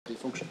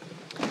Kathleen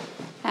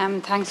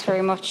Funchion. Thanks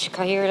very much,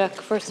 Cathaoirleach.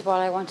 First of all,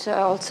 I want to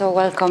also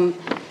welcome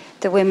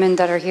the women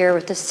that are here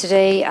with us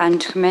today and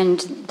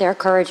commend their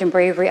courage and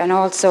bravery, and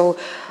also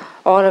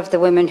all of the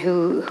women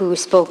who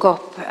spoke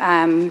up.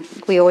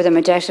 We owe them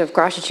a debt of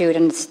gratitude,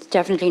 and it's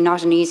definitely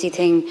not an easy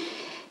thing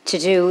to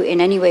do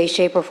in any way,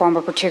 shape or form,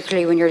 but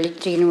particularly when you're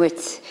dealing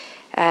with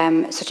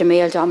such a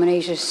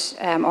male-dominated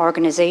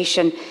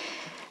organisation.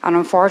 And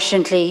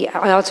unfortunately,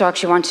 I also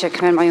actually want to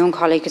commend my own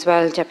colleague as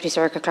well, Deputy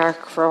Circuit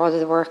Clerk, for all of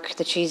the work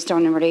that she's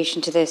done in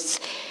relation to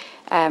this.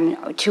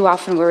 Too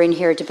often we're in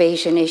here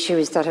debating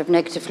issues that have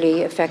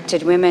negatively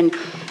affected women.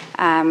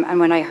 And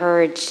when I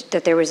heard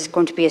that there was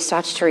going to be a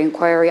statutory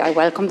inquiry, I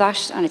welcome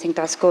that, and I think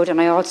that's good.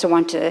 And I also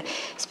want to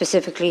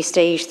specifically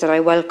state that I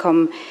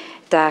welcome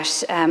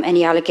that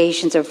any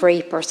allegations of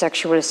rape or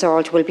sexual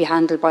assault will be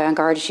handled by An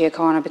Garda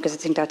Síochána, because I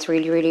think that's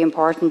really, really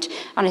important.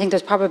 And I think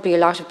there's probably a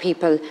lot of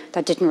people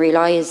that didn't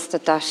realise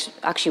that that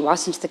actually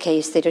wasn't the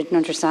case. They didn't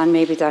understand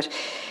maybe that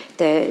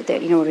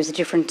it was a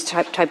different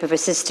type of a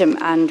system,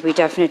 and we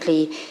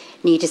definitely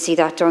need to see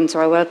that done.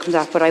 So I welcome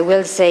that. But I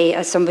will say,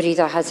 as somebody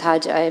that has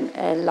had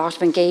a lot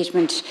of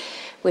engagement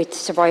with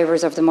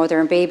survivors of the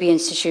mother and baby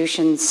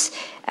institutions,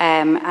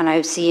 and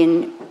I've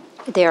seen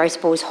there, I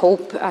suppose,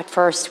 hope at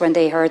first when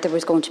they heard there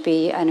was going to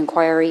be an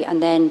inquiry,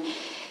 and then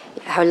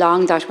how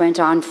long that went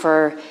on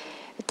for.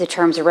 The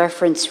terms of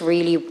reference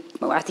really,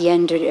 at the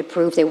end, it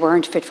proved they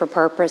weren't fit for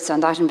purpose,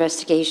 and that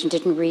investigation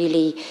didn't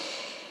really,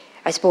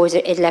 I suppose,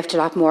 it left a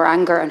lot more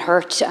anger and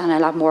hurt and a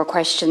lot more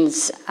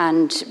questions.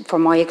 And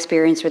from my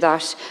experience with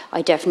that,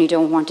 I definitely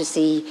don't want to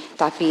see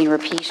that being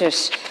repeated.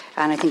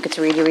 And I think it's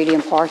really, really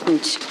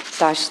important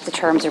that the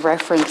terms of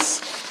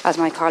reference, as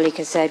my colleague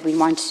has said, we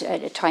want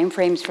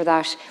timeframes for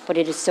that, but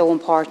it is so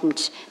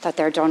important that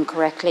they're done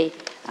correctly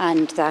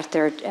and that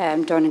they're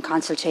done in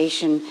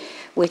consultation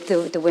with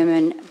the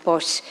women,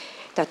 but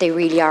that they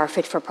really are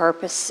fit for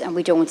purpose, and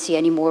we don't see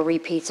any more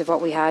repeats of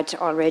what we had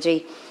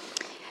already.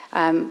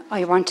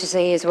 I want to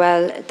say as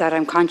well that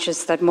I'm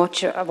conscious that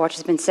much of what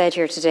has been said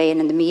here today and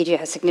in the media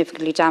has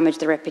significantly damaged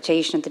the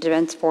reputation of the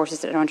Defence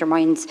Forces, and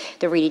undermines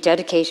the really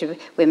dedicated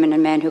women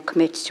and men who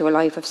commit to a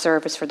life of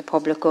service for the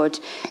public good.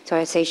 So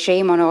I say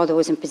shame on all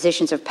those in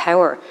positions of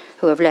power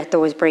who have let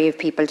those brave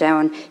people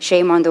down.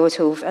 Shame on those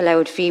who have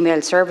allowed female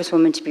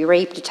servicewomen to be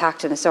raped,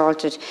 attacked and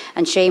assaulted.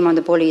 And shame on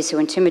the bullies who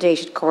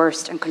intimidated,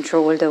 coerced and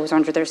controlled those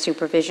under their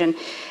supervision.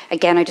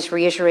 Again, I just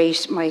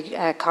reiterate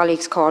my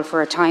colleagues' call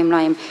for a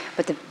timeline,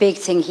 but the big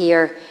thing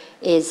here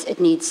is it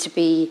needs to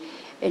be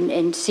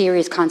in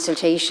serious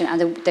consultation, and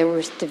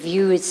the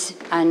views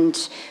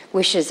and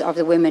wishes of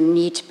the women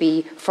need to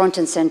be front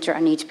and centre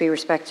and need to be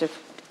respected.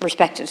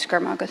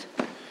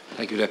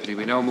 Thank you, Deputy.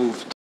 We now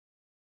move